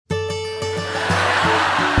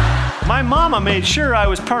My mama made sure I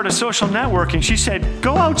was part of social networking. She said,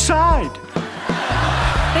 go outside.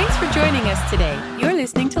 Thanks for joining us today. You're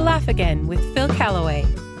listening to Laugh Again with Phil Callaway.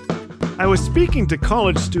 I was speaking to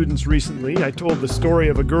college students recently. I told the story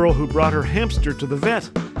of a girl who brought her hamster to the vet.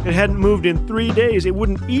 It hadn't moved in 3 days. It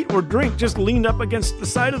wouldn't eat or drink, just leaned up against the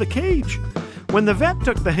side of the cage. When the vet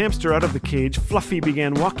took the hamster out of the cage, Fluffy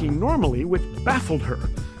began walking normally, which baffled her.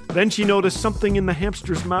 Then she noticed something in the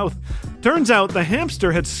hamster's mouth. Turns out the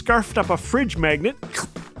hamster had scarfed up a fridge magnet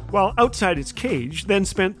while outside its cage, then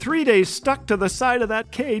spent 3 days stuck to the side of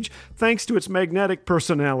that cage thanks to its magnetic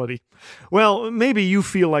personality. Well, maybe you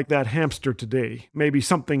feel like that hamster today. Maybe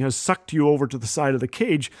something has sucked you over to the side of the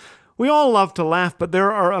cage. We all love to laugh, but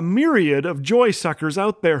there are a myriad of joy suckers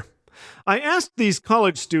out there. I asked these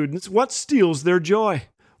college students what steals their joy.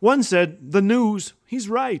 One said, the news. He's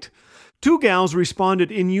right. 2 gals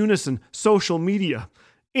responded in unison, social media.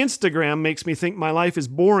 Instagram makes me think my life is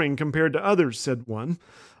boring compared to others, said one.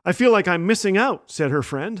 I feel like I'm missing out, said her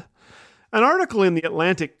friend. An article in The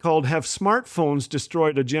Atlantic called Have Smartphones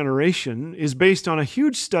Destroyed a Generation is based on a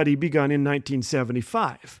huge study begun in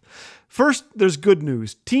 1975. First, there's good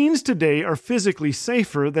news. Teens today are physically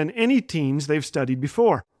safer than any teens they've studied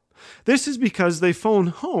before. This is because they phone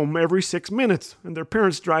home every 6 minutes and their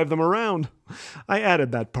parents drive them around. I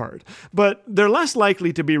added that part. But they're less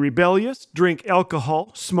likely to be rebellious, drink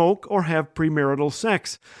alcohol, smoke, or have premarital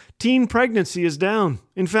sex. Teen pregnancy is down.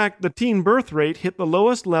 In fact, the teen birth rate hit the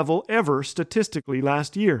lowest level ever statistically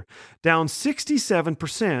last year, down 67%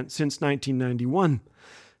 since 1991.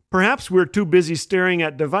 Perhaps we're too busy staring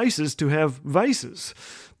at devices to have vices.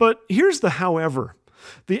 But here's the however.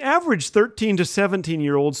 The average 13 to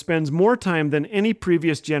 17-year-old spends more time than any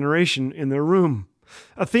previous generation in their room.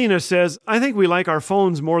 Athena says, I think we like our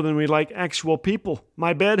phones more than we like actual people.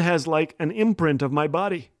 My bed has like an imprint of my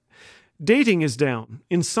body. Dating is down.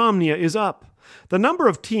 Insomnia is up. The number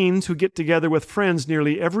of teens who get together with friends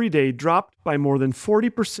nearly every day dropped by more than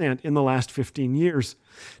 40% in the last 15 years.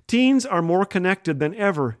 Teens are more connected than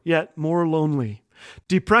ever, yet more lonely.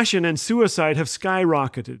 Depression and suicide have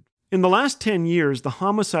skyrocketed. In the last 10 years, the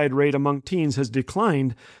homicide rate among teens has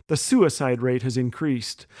declined. The suicide rate has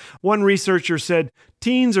increased. One researcher said,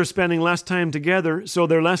 teens are spending less time together, so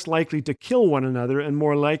they're less likely to kill one another and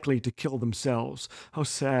more likely to kill themselves. How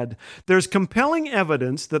sad. There's compelling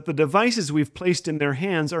evidence that the devices we've placed in their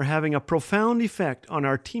hands are having a profound effect on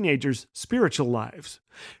our teenagers' spiritual lives.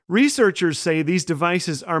 Researchers say these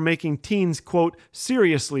devices are making teens, quote,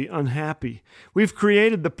 seriously unhappy. We've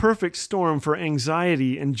created the perfect storm for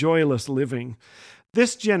anxiety and joyless living.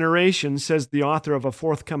 This generation, says the author of a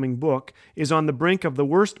forthcoming book, is on the brink of the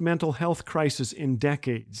worst mental health crisis in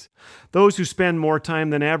decades. Those who spend more time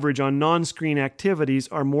than average on non-screen activities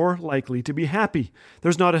are more likely to be happy.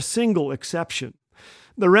 There's not a single exception.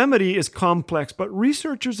 The remedy is complex, but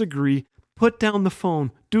researchers agree. Put down the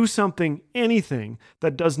phone. Do something, anything,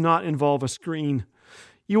 that does not involve a screen.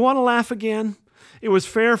 You want to laugh again? It was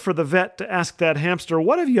fair for the vet to ask that hamster,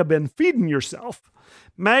 what have you been feeding yourself?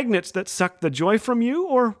 Magnets that suck the joy from you,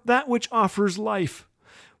 or that which offers life?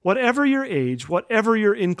 Whatever your age, whatever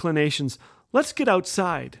your inclinations, let's get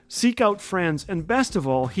outside, seek out friends, and best of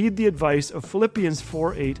all, heed the advice of Philippians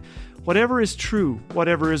 4:8. Whatever is true,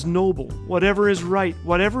 whatever is noble, whatever is right,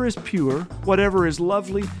 whatever is pure, whatever is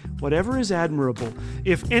lovely, whatever is admirable,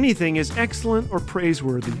 if anything is excellent or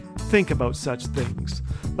praiseworthy, think about such things.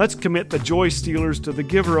 Let's commit the joy stealers to the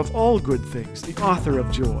giver of all good things, the author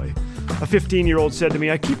of joy. A 15-year-old said to me,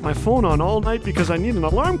 I keep my phone on all night because I need an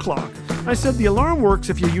alarm clock. I said, the alarm works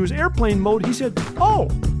if you use airplane mode. He said, oh.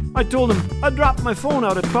 I told him, I dropped my phone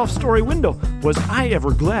out a 12-story window. Was I ever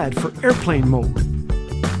glad for airplane mode?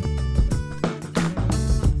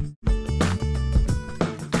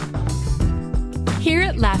 Here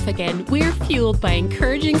at Laugh Again, we're fueled by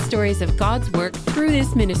encouraging stories of God's work through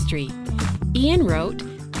this ministry. Ian wrote,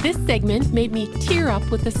 this segment made me tear up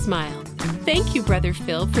with a smile. Thank you, Brother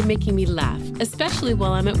Phil, for making me laugh, especially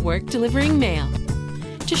while I'm at work delivering mail.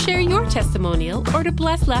 To share your testimonial or to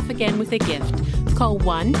bless Laugh Again with a gift, call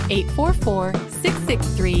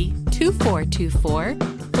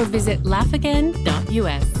 1-844-663-2424 or visit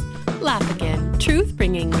laughagain.us. Laugh Again, truth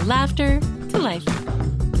bringing laughter to life.